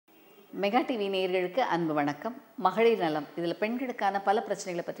Mega TV நேயர்களுக்கு அன்பு வணக்கம். மகளிர் நலம் இதில் பெண்களுக்கான பல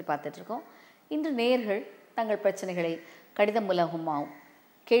பிரச்சனைகளை பற்றி பார்த்துட்ருக்கோம். இன்று நேயர்கள் தங்கள் பிரச்சனைகளை கடிதம் மூலமாகவும்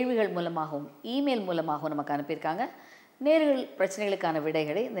கேள்விகள் மூலமாகவும் இமெயில் மூலமாகவும் நமக்கு அனுப்பியிருக்காங்க. நேயர்கள் பிரச்சனைகளுக்கான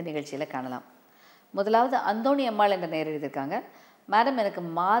விடைகளை இந்த நிகழ்ச்சியில் காணலாம். முதலாவது அந்தோணி அம்மாள் என்ற நேயர் எழுதியிருக்காங்க. மேடம், எனக்கு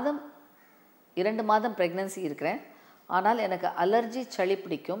 2 மாதம் ப்ரெக்னன்சி இருக்கிறேன். ஆனால் எனக்கு அலர்ஜி, சளி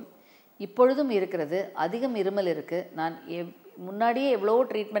பிடிக்கும். இப்பொழுதும் இருக்கிறது. அதிகம் இருமல் இருக்குது. நான் முன்னாடியே எவ்வளோ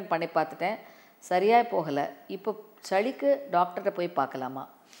ட்ரீட்மெண்ட் பண்ணி பார்த்துட்டேன், சரியாக போகலை. இப்போ சளிக்கு டாக்டர்கிட்ட போய் பார்க்கலாமா?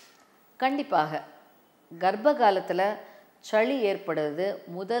 கண்டிப்பாக. கர்ப்ப காலத்தில் சளி ஏற்படுறது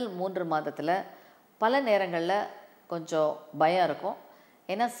முதல் 3 மாதத்தில் பல நேரங்களில் கொஞ்சம் பயம் இருக்கும்.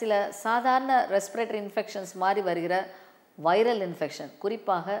 ஏன்னா சில சாதாரண ரெஸ்பிரேட்டரி இன்ஃபெக்ஷன்ஸ் மாதிரி வருகிற வைரல் இன்ஃபெக்ஷன்,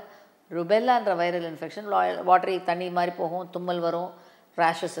 குறிப்பாக ருபெல்லான்ற வைரல் இன்ஃபெக்ஷன், வாட்டரி தண்ணி மாதிரி போகும், தும்மல் வரும்,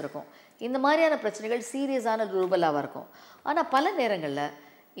 ரேஷஸ் இருக்கும். இந்த மாதிரியான பிரச்சனைகள் சீரியஸான ரூபலாவாக இருக்கும். ஆனால் பல நேரங்களில்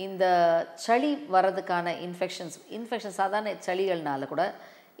இந்த சளி வர்றதுக்கான இன்ஃபெக்ஷன் சாதாரண சளிகள்னால கூட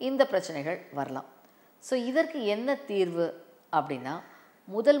இந்த பிரச்சனைகள் வரலாம். ஸோ இதற்கு என்ன தீர்வு அப்படின்னா,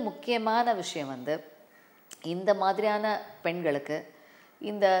 முதல் முக்கியமான விஷயம் இந்த மாதிரியான பெண்களுக்கு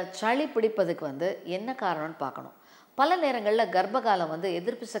இந்த சளி பிடிப்பதுக்கு என்ன காரணம்னு பார்க்கணும். பல நேரங்களில் கர்ப்பகாலம்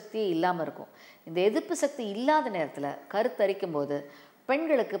எதிர்ப்பு சக்தியே இல்லாமல் இருக்கும். இந்த எதிர்ப்பு சக்தி இல்லாத நேரத்தில் கருத்தரிக்கும் போது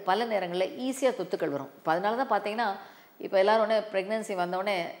பெண்களுக்கு பல நேரங்களில் ஈஸியாக தொத்துக்கள் வரும். இப்போ அதனால தான் பார்த்தீங்கன்னா, இப்போ எல்லோரும் உடனே ப்ரெக்னென்சி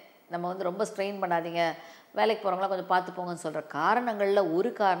வந்தோடனே நம்ம ரொம்ப ஸ்ட்ரெயின் பண்ணாதீங்க, வேலைக்கு போகிறவங்களாம் கொஞ்சம் பார்த்து போங்கன்னு சொல்கிற காரணங்களில்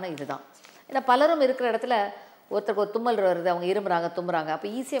ஒரு காரணம் இதுதான். ஏன்னா பலரும் இருக்கிற இடத்துல ஒருத்தருக்கு ஒரு தும்மல் வருது, அவங்க இருமுறாங்க, தும்புறாங்க, அப்போ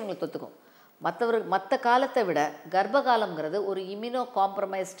ஈஸியாக அவங்களுக்கு தொத்துக்கும். மற்ற காலத்தை விட கர்ப்பகாலம்ங்கிறது ஒரு இம்யூனோ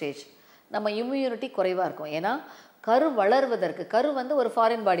காம்ப்ரமைஸ் ஸ்டேஜ். நம்ம இம்யூனிட்டி குறைவாக இருக்கும். ஏன்னா கரு வளர்வதற்கு, கரு ஒரு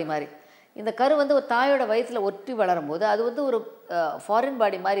ஃபாரின் பாடி மாதிரி. இந்த கரு ஒரு தாயோட வயிற்றில் ஒட்டி வளரும்போது அது ஒரு ஃபாரின்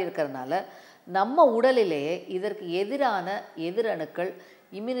பாடி மாதிரி இருக்கிறதுனால நம்ம உடலிலேயே இதற்கு எதிரான எதிரணுக்கள்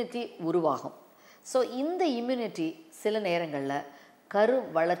இம்யூனிட்டி உருவாகும். ஸோ இந்த இம்யூனிட்டி சில நேரங்களில் கரு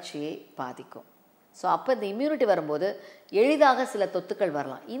வளர்ச்சியை பாதிக்கும். ஸோ அப்போ இந்த இம்யூனிட்டி வரும்போது எளிதாக சில தொத்துக்கள்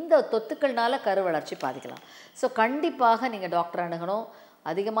வரலாம். இந்த தொத்துக்கள்னால கரு வளர்ச்சி பாதிக்கலாம். ஸோ கண்டிப்பாக நீங்கள் டாக்டர் அணுகணும்.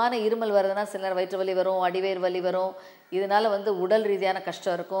 அதிகமான இருமல் வருதுன்னா சில நேரம் வயிற்று வலி வரும், அடிவேர் வலி வரும். இதனால் உடல் ரீதியான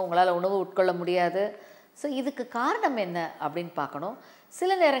கஷ்டம் இருக்கும், உங்களால் உணவு உட்கொள்ள முடியாது. ஸோ இதுக்கு காரணம் என்ன அப்படின்னு பார்க்கணும்.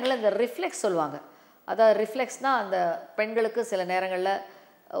 சில நேரங்களில் இந்த ரிஃப்ளெக்ஸ் சொல்லுவாங்க. அதாவது ரிஃப்ளெக்ஸ்னால் அந்த பெண்களுக்கு சில நேரங்களில்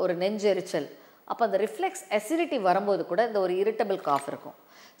ஒரு நெஞ்செரிச்சல், அப்போ அந்த ரிஃப்ளெக்ஸ் அசிடிட்டி வரும்போது கூட இந்த ஒரு இரிட்டபிள் காஃப் இருக்கும்.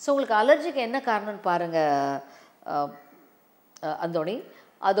 ஸோ உங்களுக்கு அலர்ஜிக்கு என்ன காரணம்னு பாருங்கள் அந்தோணி.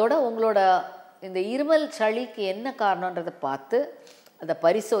 அதோட உங்களோட இந்த இருமல் சளிக்கு என்ன காரணன்றதை பார்த்து அதை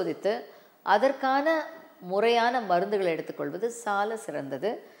பரிசோதித்து அதற்கான முறையான மருந்துகளை எடுத்துக்கொள்வது சால சிறந்தது.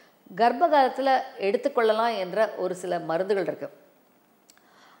 கர்ப்ப காலத்தில் எடுத்துக்கொள்ளலாம் என்ற ஒரு சில மருந்துகள் இருக்குது.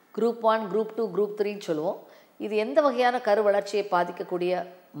 குரூப் 1, குரூப் 2, குரூப் 3ன்னு சொல்லுவோம். இது எந்த வகையான கரு வளர்ச்சியை பாதிக்கக்கூடிய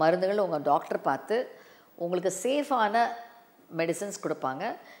மருந்துகள் உங்கள் டாக்டர் பார்த்து உங்களுக்கு சேஃபான மெடிசன்ஸ் கொடுப்பாங்க.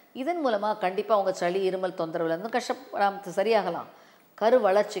 இதன் மூலமாக கண்டிப்பாக உங்கள் சளி இருமல் தொந்தரவுலேருந்து கஷ்டப்படாமல் சரியாகலாம். கரு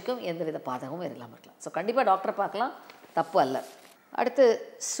வளர்ச்சிக்கும் எந்தவித பாதகமும் இல்லாமல் இருக்கலாம். ஸோ கண்டிப்பாக டாக்டரை பார்க்கலாம், தப்பு அல்ல. அடுத்து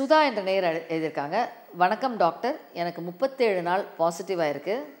சுதா என்ற நேயர் எழுதியிருக்காங்க. வணக்கம் டாக்டர், எனக்கு 37 நாள் பாசிட்டிவாக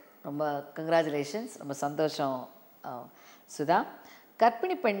இருக்குது. ரொம்ப கங்க்ராச்சுலேஷன்ஸ், ரொம்ப சந்தோஷம் சுதா.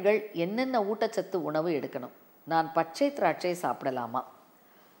 கர்ப்பிணி பெண்கள் என்னென்ன ஊட்டச்சத்து உணவு எடுக்கணும்? நான் பச்சை திராட்சை சாப்பிடலாமா?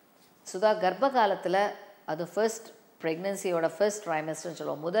 சுதா, கர்ப்ப காலத்தில் அது ப்ரெக்னென்சியோட ஃபர்ஸ்ட் ட்ரைமஸ்டர்னு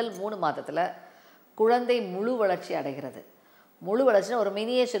சொல்லுவோம். முதல் 3 மாதத்தில் குழந்தை முழு வளர்ச்சி அடைகிறது. முழு வளர்ச்சினா ஒரு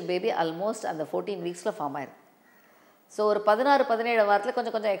மினியேச்சர் பேபி ஆல்மோஸ்ட் அந்த 14 வீக்ஸில் ஃபார்ம் ஆயிருக்கு. ஸோ ஒரு 16-17 வாரத்தில்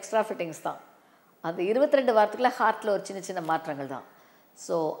கொஞ்சம் எக்ஸ்ட்ரா ஃபிட்டிங்ஸ் தான். அந்த 22 வாரத்துக்குள்ள ஹார்ட்டில் ஒரு சின்ன மாற்றங்கள் தான்.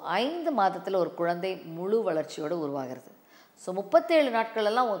 ஸோ 5 மாதத்தில் ஒரு குழந்தை முழு வளர்ச்சியோடு உருவாகிறது. ஸோ 37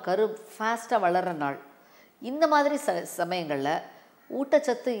 நாட்களெல்லாம் உங்கள் கரு ஃபாஸ்ட்டாக வளர்கிற நாள். இந்த மாதிரி சமயங்களில்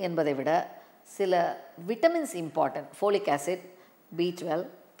ஊட்டச்சத்து என்பதை விட சில vitamins important. Folic acid, B12,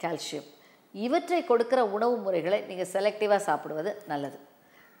 calcium, இவற்றை கொடுக்குற உணவு முறைகளை நீங்கள் செலக்டிவாக சாப்பிடுவது நல்லது.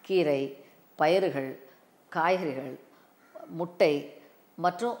 கீரை, பயிறுகள், காய்கறிகள், முட்டை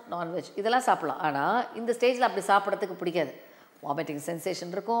மற்றும் நான்வெஜ் இதெல்லாம் சாப்பிடலாம். ஆனால் இந்த ஸ்டேஜில் அப்படி சாப்பிட்றதுக்கு பிடிக்காது. வாமிட்டிங்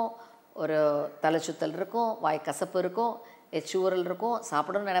சென்சேஷன் இருக்கும், ஒரு தலை சுத்தல் இருக்கும், வாய் கசப்பு இருக்கும், எச்சூரல் இருக்கும்,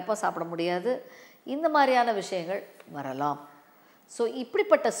 சாப்பிடணும்னு நினைப்போம், சாப்பிட முடியாது. இந்த மாதிரியான விஷயங்கள் வரலாம். ஸோ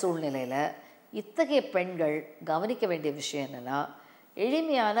இப்படிப்பட்ட சூழ்நிலையில் இத்தகைய பெண்கள் கவனிக்க வேண்டிய விஷயம் என்னென்னா,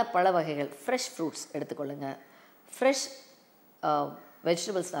 எளிமையான பழ வகைகள், ஃப்ரெஷ் ஃப்ரூட்ஸ் எடுத்துக்கொள்ளுங்கள், ஃப்ரெஷ்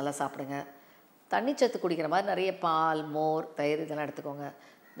வெஜிடபிள்ஸ் நல்லா சாப்பிடுங்க, தண்ணிச்சத்து குடிக்கிற மாதிரி நிறைய பால், மோர், தயிர் இதெல்லாம் எடுத்துக்கோங்க.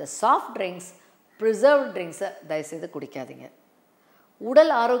 இந்த சாஃப்ட் ட்ரிங்க்ஸ், ப்ரிசர்வ்ட் ட்ரிங்க்ஸை தயவுசெய்து குடிக்காதீங்க.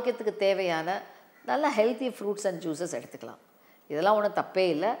 உடல் ஆரோக்கியத்துக்கு தேவையான நல்ல ஹெல்த்தி ஃப்ரூட்ஸ் அண்ட் ஜூஸஸ் எடுத்துக்கலாம். இதெல்லாம் ஒன்றும் தப்பே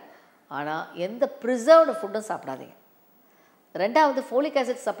இல்லை. ஆனால் எந்த ப்ரிசர்வ்டு ஃபுட்டும் சாப்பிடாதீங்க. ரெண்டாவது ஃபோலிக்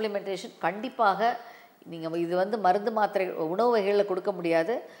ஆசிட் சப்ளிமெண்டேஷன் கண்டிப்பாக நீங்கள் இது வந்து மருந்து மாத்திரை உணவு வகைகளில் கொடுக்க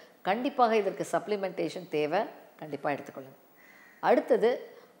முடியாது. கண்டிப்பாக இதற்கு சப்ளிமெண்டேஷன் தேவை. கண்டிப்பாக எடுத்துக்கொள்ளுங்கள். அடுத்தது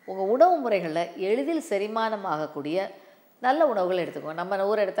உங்கள் உணவு முறைகளில் எளிதில் செரிமானம் ஆகக்கூடிய நல்ல உணவுகள் எடுத்துக்கோங்க. நம்ம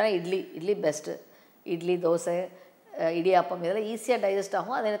ஊர் எடுத்தால் இட்லி பெஸ்ட்டு. இட்லி, தோசை, இடியாப்பம் இதெல்லாம் ஈஸியாக டைஜஸ்ட்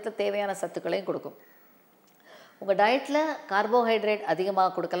ஆகும். அதே நேரத்தில் தேவையான சத்துக்களையும் கொடுக்கும். உங்கள் டயட்டில் கார்போஹைட்ரேட்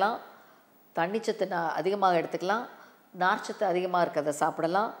அதிகமாக கொடுக்கலாம், தண்ணிச்சத்து அதிகமாக எடுத்துக்கலாம், நார்ச்சத்து அதிகமாக இருக்கிறத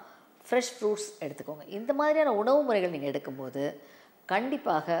சாப்பிடலாம், ஃப்ரெஷ் ஃப்ரூட்ஸ் எடுத்துக்கோங்க. இந்த மாதிரியான உணவு முறைகள் நீங்கள் எடுக்கும்போது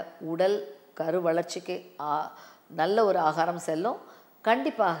கண்டிப்பாக உடல் கரு வளர்ச்சிக்கு நல்ல ஒரு ஆகாரம் செல்லும்.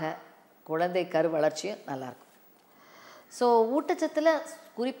 கண்டிப்பாக குழந்தை கரு வளர்ச்சியும் நல்லாயிருக்கும். ஸோ ஊட்டச்சத்தில்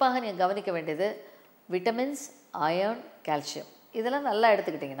குறிப்பாக நீங்கள் கவனிக்க வேண்டியது விட்டமின்ஸ், அயர்ன், கால்சியம் இதெல்லாம் நல்லா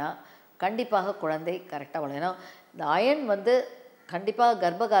எடுத்துக்கிட்டிங்கன்னா கண்டிப்பாக குழந்தை கரெக்டாக வளரும். ஏன்னா இந்த அயர்ன் வந்து கண்டிப்பாக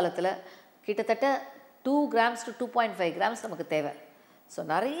கர்ப்ப காலத்தில் கிட்டத்தட்ட 2 grams to 2.5 grams நமக்கு தேவை. ஸோ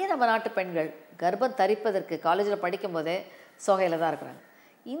நிறைய நம்ம நாட்டு பெண்கள் கர்ப்பம் தரிப்பதற்கு காலேஜில் படிக்கும்போதே சோகையில் தான் இருக்கிறாங்க.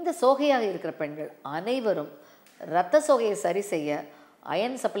 இந்த சோகையாக இருக்கிற பெண்கள் அனைவரும் இரத்த சோகையை சரி செய்ய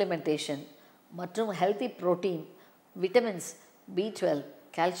அயர்ன் சப்ளிமெண்டேஷன் மற்றும் healthy protein, vitamins, B12,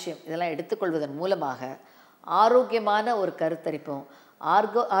 calcium இதெல்லாம் எடுத்துக்கொள்வதன் மூலமாக ஆரோக்கியமான ஒரு கருத்தரிப்பும்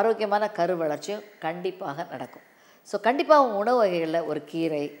ஆரோக்கியமான கரு வளர்ச்சியும் கண்டிப்பாக நடக்கும். ஸோ கண்டிப்பாக உணவு வகைகளில் ஒரு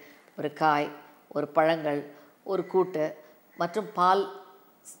கீரை, ஒரு காய், ஒரு பழங்கள், ஒரு கூட்டு மற்றும் பால்,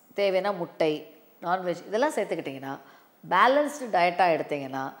 தேவையான முட்டை, நான்வெஜ் இதெல்லாம் சேர்த்துக்கிட்டிங்கன்னா பேலன்ஸ்டு டயட்டாக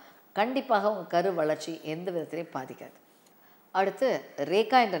எடுத்திங்கன்னா கண்டிப்பாக உங்கள் கரு வளர்ச்சி எந்த விதத்திலையும் பாதிக்காது. அடுத்து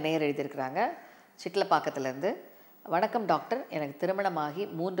ரேகா என்ற நேயர் எழுதியிருக்கிறாங்க சிட்லப்பாக்கத்திலேருந்து. வணக்கம் டாக்டர், எனக்கு திருமணமாகி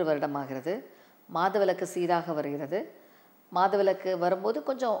 3 வருடமாகிறது. மாதவிலக்கு சீராக வருகிறது. மாதவிலக்கு வரும்போது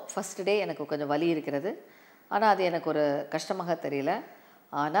கொஞ்சம் ஃபஸ்ட் டே எனக்கு கொஞ்சம் வலி இருக்கிறது. ஆனால் அது எனக்கு ஒரு கஷ்டமாக தெரியல.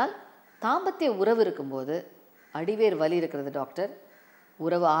 ஆனால் தாம்பத்திய உறவு இருக்கும்போது அடிவேர் வலி இருக்கிறது டாக்டர்.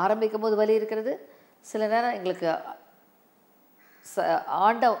 உறவு ஆரம்பிக்கும் போது வலி இருக்கிறது. சில நேரம் எங்களுக்கு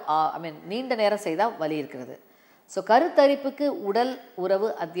நீண்ட நேரம் செய்தால் வலி இருக்கிறது. ஸோ கருத்தரிப்புக்கு உடல் உறவு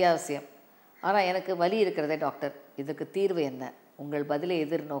அத்தியாவசியம். ஆனால் எனக்கு வலி இருக்கிறதே டாக்டர், இதுக்கு தீர்வு என்ன? உங்கள் பதிலை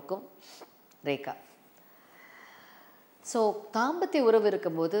எதிர்நோக்கும் ரேகா. ஸோ தாம்பத்திய உறவு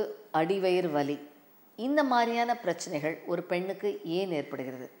இருக்கும்போது அடிவயிறு வலி, இந்த மாதிரியான பிரச்சனைகள் ஒரு பெண்ணுக்கு ஏன்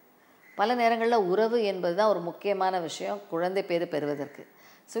ஏற்படுகிறது? பல நேரங்களில் உறவு என்பது தான் ஒரு முக்கியமான விஷயம் குழந்தை பேறு பெறுவதற்கு.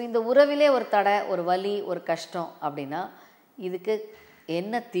 ஸோ இந்த உறவிலே ஒரு தடை, ஒரு வலி, ஒரு கஷ்டம் அப்படின்னா இதுக்கு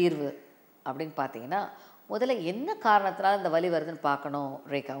என்ன தீர்வு அப்படின்னு பார்த்தீங்கன்னா, முதல்ல என்ன காரணத்தினால இந்த வலி வருதுன்னு பார்க்கணும்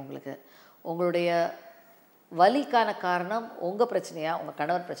ரேகா. உங்களுடைய வலிக்கான காரணம் உங்கள் பிரச்சனையா உங்கள்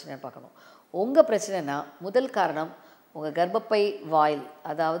கணவர் பிரச்சனையாக பார்க்கணும். உங்கள் பிரச்சனைனா முதல் காரணம் உங்கள் கர்ப்பப்பை வாயில்,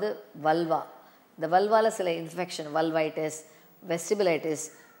 அதாவது வல்வா. இந்த வல்வாவில் சில இன்ஃபெக்ஷன், வல்வைட்டிஸ், வெஸ்டிபுலைட்டிஸ்,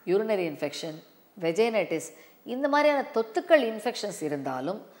 யூரினரி இன்ஃபெக்ஷன், வெஜைனைட்டிஸ் இந்த மாதிரியான தொத்துக்கள் இன்ஃபெக்ஷன்ஸ்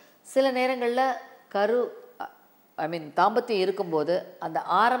இருந்தாலும் சில நேரங்களில் தாம்பத்தியம் இருக்கும்போது அந்த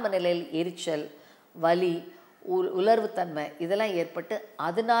ஆரம்ப நிலையில் எரிச்சல், வலி, உலர்வுத்தன்மை இதெல்லாம் ஏற்பட்டு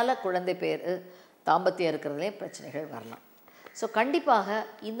அதனால குழந்தை பேர் தாம்பத்தியம் இருக்கிறதுலேயும் பிரச்சனைகள் வரலாம். ஸோ கண்டிப்பாக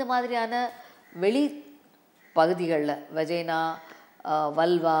இந்த மாதிரியான வெளி பகுதிகளில் வெஜைனா,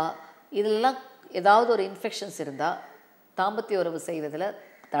 வல்வா இதிலெல்லாம் ஏதாவது ஒரு இன்ஃபெக்ஷன்ஸ் இருந்தால் தாம்பத்திய உறவு செய்வதில்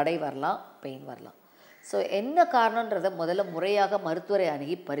தடை வரலாம், பெயின் வரலாம். ஸோ என்ன காரணன்றதை முதல்ல முறையாக மருத்துவரை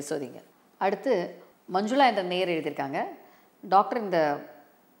அணுகி பரிசோதிங்க. அடுத்து மஞ்சுளா என்ற நேயர் எழுதியிருக்காங்க. டாக்டர், இந்த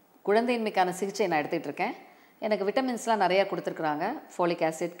குழந்தையின்மைக்கான சிகிச்சை நான் எடுத்துகிட்டு இருக்கேன். எனக்கு விட்டமின்ஸ்லாம் நிறையா கொடுத்துருக்குறாங்க, ஃபோலிக்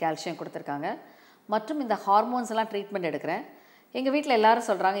ஆசிட், கால்சியம் கொடுத்துருக்காங்க, மற்றும் இந்த ஹார்மோன்ஸ் எல்லாம் ட்ரீட்மெண்ட் எடுக்கிறேன். எங்கள் வீட்டில் எல்லோரும்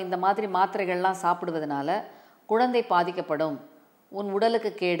சொல்கிறாங்க இந்த மாதிரி மாத்திரைகள்லாம் சாப்பிடுவதனால குழந்தை பாதிக்கப்படும், உன்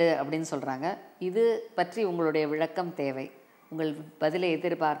உடலுக்கு கேடு அப்படின்னு சொல்கிறாங்க. இது பற்றி உங்களுடைய விளக்கம் தேவை. உங்கள் பதிலை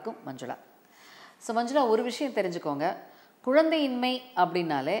எதிர்பார்க்கும் மஞ்சுளா. ஸோ மஞ்சுளா, ஒரு விஷயம் தெரிஞ்சுக்கோங்க. குழந்தையின்மை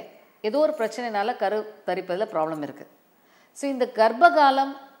அப்படின்னாலே ஏதோ ஒரு பிரச்சனைனால கரு தரிப்பதில் ப்ராப்ளம் இருக்குது. ஸோ இந்த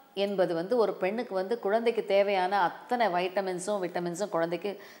கர்ப்பகாலம் என்பது ஒரு பெண்ணுக்கு குழந்தைக்கு தேவையான அத்தனை வைட்டமின்ஸும் விட்டமின்ஸும்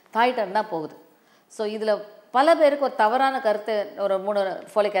குழந்தைக்கு தாயிட்டம் தான் போகுது. ஸோ இதில் பல பேருக்கு ஒரு தவறான கருத்து, ஒரு 3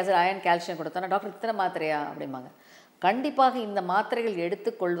 ஃபோலிக் ஆசிட், அயர்ன், கால்சியம் கொடுத்தோன்னா டாக்டர் இத்தனை மாத்திரையா அப்படிம்பாங்க. கண்டிப்பாக இந்த மாத்திரைகள்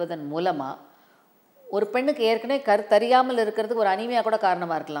எடுத்துக்கொள்வதன் மூலமாக ஒரு பெண்ணுக்கு ஏற்கனவே கருத்தறியாமல் இருக்கிறதுக்கு ஒரு அனீமியா கூட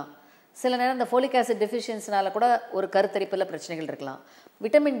காரணமாக இருக்கலாம். சில நேரம் இந்த ஃபோலிக் ஆசிட் டெஃபிஷியன்சினால கூட ஒரு கருத்தரிப்பில் பிரச்சனைகள் இருக்கலாம்.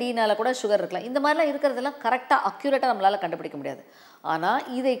 விட்டமின் டினால் கூட சுகர் இருக்கலாம். இந்த மாதிரிலாம் இருக்கிறதெல்லாம் கரெக்டாக அக்யூரேட்டாக நம்மளால் கண்டுபிடிக்க முடியாது. ஆனால்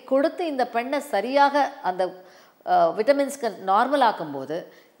இதை கொடுத்து இந்த பெண்ணை சரியாக அந்த விட்டமின்ஸ்க்கு நார்மல் ஆக்கும்போது,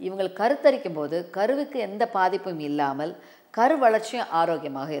 இவங்களுக்கு கருத்தரிக்கும் போது கருவுக்கு எந்த பாதிப்பும் இல்லாமல் கரு வளர்ச்சியும்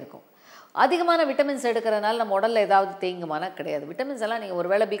ஆரோக்கியமாக இருக்கும். அதிகமான விட்டமின்ஸ் எடுக்கிறதுனால நம்ம உடலில் ஏதாவது தேங்குமானா கிடையாது. விட்டமின்ஸ் எல்லாம் நீங்கள் ஒரு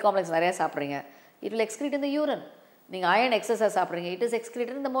வேளை பி காம்ப்ளெக்ஸ் நிறையா சாப்பிட்றீங்க, it will excrete in the urine. நீங்கள் அயர்ன் எக்ஸஸாக சாப்பிட்றீங்க, it is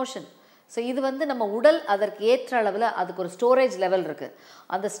excreted in the motion. So இது வந்து நம்ம உடல் அதற்கு ஏற்ற அளவில் அதுக்கு ஒரு ஸ்டோரேஜ் லெவல் இருக்குது.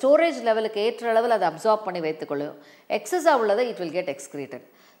 அந்த ஸ்டோரேஜ் லெவலுக்கு ஏற்ற அளவில் அதை அப்சார்ப் பண்ணி வைத்துக்கொள்ளும். எக்ஸஸாக உள்ளதை இட் வில் கெட் எக்ஸ்க்ரீட்டட்.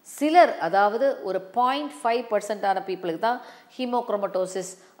 சிலர், அதாவது ஒரு 0.5% பீப்புளுக்கு தான்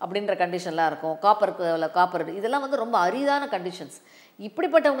ஹீமோக்ரோமட்டோசிஸ் அப்படின்ற கண்டிஷன்லாம் இருக்கும். காப்பர் இதெல்லாம் வந்து ரொம்ப அரிதான கண்டிஷன்ஸ்.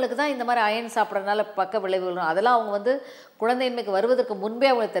 இப்படிப்பட்டவங்களுக்கு தான் இந்த மாதிரி அயன் சாப்பிட்றதுனால பக்க விளைவுகள், அதெல்லாம் அவங்க வந்து குழந்தையின்மைக்கு வருவதற்கு முன்பே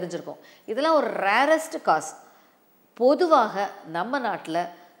அவங்களுக்கு தெரிஞ்சிருக்கும். இதெல்லாம் ஒரு ரேரஸ்ட் காஸ். பொதுவாக நம்ம நாட்டில்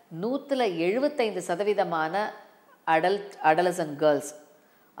 175% அடலசன்ட் கேர்ள்ஸ்,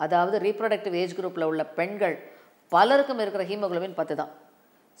 அதாவது ரீப்ரொடக்டிவ் ஏஜ் குரூப்பில் உள்ள பெண்கள் பலருக்கும் இருக்கிற ஹீமோகுளோபின் 10 தான்.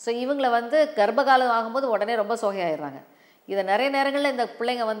 ஸோ இவங்களை வந்து கர்ப்பகாலம் ஆகும்போது உடனே ரொம்ப சோகையாயிடுறாங்க. இதை நிறைய நேரங்களில் இந்த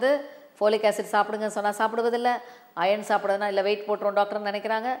பிள்ளைங்க வந்து ஃபோலிக் ஆசிட் சாப்பிடுங்கன்னு சொன்னால் சாப்பிடுவதில்லை, அயன் சாப்பிடுறதுனா இல்லை வெயிட் போட்டுரும் டாக்டர்னு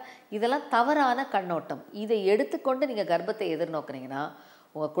நினைக்கிறாங்க. இதெல்லாம் தவறான கண்ணோட்டம். இதை எடுத்துக்கொண்டு நீங்கள் கர்ப்பத்தை எதிர்நோக்குனீங்கன்னா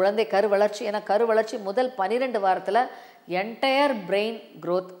உங்கள் குழந்தை கரு வளர்ச்சி, ஏன்னா கரு வளர்ச்சி முதல் 12 வாரத்தில் என்டையர் பிரெயின்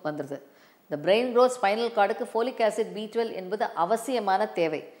க்ரோத் வந்துடுது. இந்த பிரெயின் க்ரோத் ஸ்பைனல் கார்டுக்கு ஃபோலிக் ஆசிட் B12 என்பது அவசியமான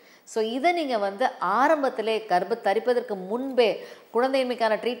தேவை. ஸோ இதை நீங்கள் வந்து ஆரம்பத்திலே தரிப்பதற்கு முன்பே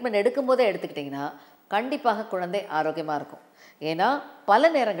குழந்தையின்மைக்கான ட்ரீட்மெண்ட் எடுக்கும்போதே எடுத்துக்கிட்டிங்கன்னா கண்டிப்பாக குழந்தை ஆரோக்கியமாக இருக்கும். ஏன்னா பல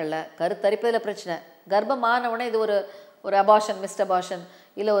நேரங்களில் கருத்தரிப்பதில் பிரச்சனை, கர்ப்பமானவுடனே இது ஒரு அபார்ஷன், மிஸ்ட் அபார்ஷன்,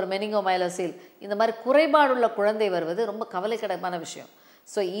 இல்லை ஒரு மெனிங்கோமைலோசில், இந்த மாதிரி குறைபாடுள்ள குழந்தை வருவது ரொம்ப கவலைக்கிடமான விஷயம்.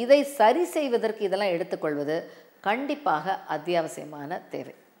 ஸோ இதை சரி செய்வதற்கு இதெல்லாம் எடுத்துக்கொள்வது கண்டிப்பாக அத்தியாவசியமான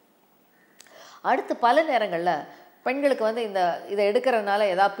தேவை. அடுத்து பல நேரங்களில் பெண்களுக்கு வந்து இதை எடுக்கிறதுனால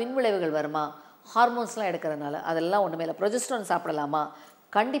ஏதாவது பின்விளைவுகள் வருமா, ஹார்மோன்ஸ்லாம் எடுக்கிறதுனால, அதெல்லாம் ஒன்றுமே இல்லை. ப்ரொஜெஸ்ட்ரான் சாப்பிடலாமா?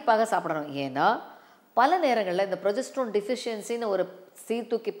 கண்டிப்பாக சாப்பிடணும். ஏன்னா பல நேரங்களில் இந்த ப்ரொஜெஸ்ட்ரான் டிஃபிஷியன்சின்னு ஒரு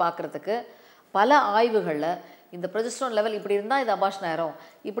சீர்தூக்கி பார்க்குறதுக்கு பல ஆய்வுகளில் இந்த ப்ரொஜெஸ்ட்ரான் லெவல் இப்படி இருந்தால் இது அபார்ஷன் ஆயிரும்,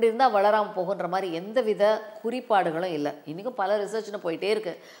 இப்படி இருந்தால் வளராமல் போகுன்ற மாதிரி எந்தவித குறிப்பாடுகளும் இல்லை. இன்றைக்கும் பல ரிசர்ச்னு போயிட்டே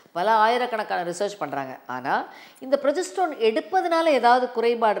இருக்குது, பல ஆயிரக்கணக்கான ரிசர்ச் பண்ணுறாங்க. ஆனால் இந்த ப்ரொஜெஸ்ட்ரான் எடுப்பதனால ஏதாவது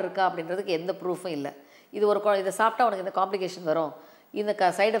குறைபாடு இருக்கா அப்படின்றதுக்கு எந்த ப்ரூஃபும் இல்லை. இதை சாப்பிட்டா உனக்கு இந்த காம்ப்ளிகேஷன் வரும், இந்த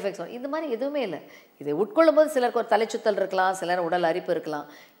சைடு எஃபெக்ட்ஸ் வரும், இந்த மாதிரி எதுவுமே இல்லை. இதை உட்கொள்ளும்போது சிலருக்கு ஒரு தலைச்சுத்தல் இருக்கலாம், சிலர் உடல் அரிப்பு இருக்கலாம்.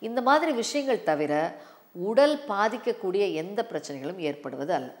 இந்த மாதிரி விஷயங்கள் தவிர உடல் பாதிக்கக்கூடிய எந்த பிரச்சனைகளும்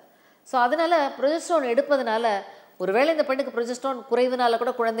ஏற்படுவது அல்ல. ஸோ அதனால் ப்ரொஜெஸ்ட்ரான் எடுப்பதனால ஒருவேளை இந்த பெண்ணுக்கு ப்ரொஜெஸ்ட்ரான் குறைவுனால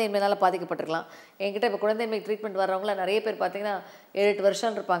கூட குழந்தையின்மையினால் பாதிக்கப்பட்டிருக்கலாம். என்கிட்ட இப்போ குழந்தையின்மை ட்ரீட்மெண்ட் வர்றவங்கள நிறைய பேர் பார்த்திங்கன்னா 7-8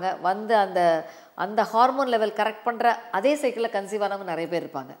 வருஷம் இருப்பாங்க. வந்து அந்த ஹார்மோன் லெவல் கரெக்ட் பண்ணுற அதே சைக்கிளில் கன்சீவ் ஆனவங்க நிறைய பேர்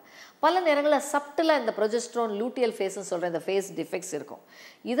இருப்பாங்க. பல நேரங்களில் சப்டிலாக இந்த ப்ரொஜெஸ்ட்ரான் லூட்டியல் ஃபேஸ்ன்னு சொல்கிற இந்த ஃபேஸ் டிஃபெக்ட்ஸ் இருக்கும்.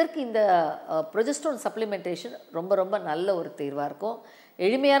 இதற்கு இந்த ப்ரொஜெஸ்ட்ரான் சப்ளிமெண்டேஷன் ரொம்ப ரொம்ப நல்ல ஒரு தீர்வாக இருக்கும்.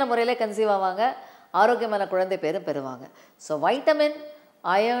 எளிமையான முறையிலே கன்சீவ் ஆவாங்க, ஆரோக்கியமான குழந்தை பேரும் பெறுவாங்க. So vitamin,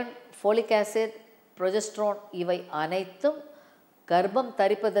 iron, folic acid, progesterone இவை அனைத்தும் கர்ப்பம்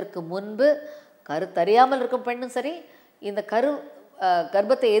தரிப்பதற்கு முன்பு கருத்தறியாமல் இருக்கும் பெண்ணும் சரி, இந்த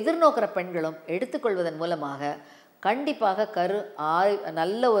கர்ப்பத்தை எதிர்நோக்கிற பெண்களும் எடுத்துக்கொள்வதன் மூலமாக கண்டிப்பாக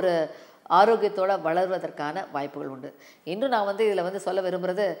நல்ல ஒரு ஆரோக்கியத்தோடு வளர்வதற்கான வாய்ப்புகள் உண்டு. இன்னும் நான் வந்து இதில் வந்து சொல்ல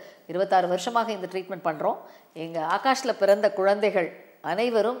விரும்புகிறது, 26 வருஷமாக இந்த ட்ரீட்மெண்ட் பண்ணுறோம். எங்கள் ஆகாஷில் பிறந்த குழந்தைகள்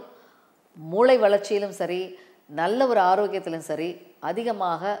அனைவரும் மூளை வளர்ச்சியிலும் சரி, நல்ல ஒரு ஆரோக்கியத்திலும் சரி,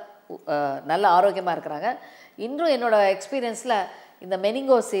 அதிகமாக நல்ல ஆரோக்கியமாக இருக்கிறாங்க. இன்றும் என்னோடய எக்ஸ்பீரியன்ஸில் இந்த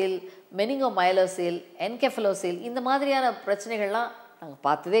மெனிங்கோமைலோசில், என்கெஃபலோசில் இந்த மாதிரியான பிரச்சனைகள்லாம் நாங்கள்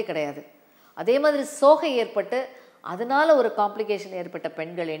பார்த்ததே கிடையாது. அதே மாதிரி சோகை ஏற்பட்டு அதனால் ஒரு காம்ப்ளிகேஷன் ஏற்பட்ட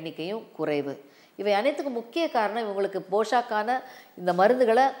பெண்கள் எண்ணிக்கையும் குறைவு. இவை அனைத்துக்கும் முக்கிய காரணம் இவங்களுக்கு போஷாக்கான இந்த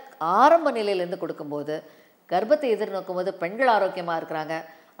மருந்துகளை ஆரம்ப நிலையிலேருந்து கொடுக்கும்போது கர்ப்பத்தை எதிர்நோக்கும் போது பெண்கள் ஆரோக்கியமாக இருக்கிறாங்க,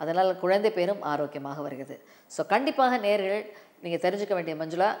 அதனால் குழந்தை பேரும் ஆரோக்கியமாக வருகிறது. ஸோ கண்டிப்பாக நேயர்கள் நீங்கள் தெரிஞ்சுக்க வேண்டிய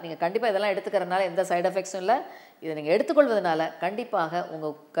மஞ்சுளா, நீங்கள் கண்டிப்பாக இதெல்லாம் எடுத்துக்கிறதுனால எந்த சைடு எஃபெக்ட்ஸும் இல்லை. இதை நீங்கள் எடுத்துக்கொள்வதனால கண்டிப்பாக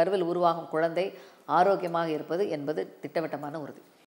உங்கள் கருவில் உருவாகும் குழந்தை ஆரோக்கியமாக இருப்பது என்பது திட்டவட்டமான உறுதி.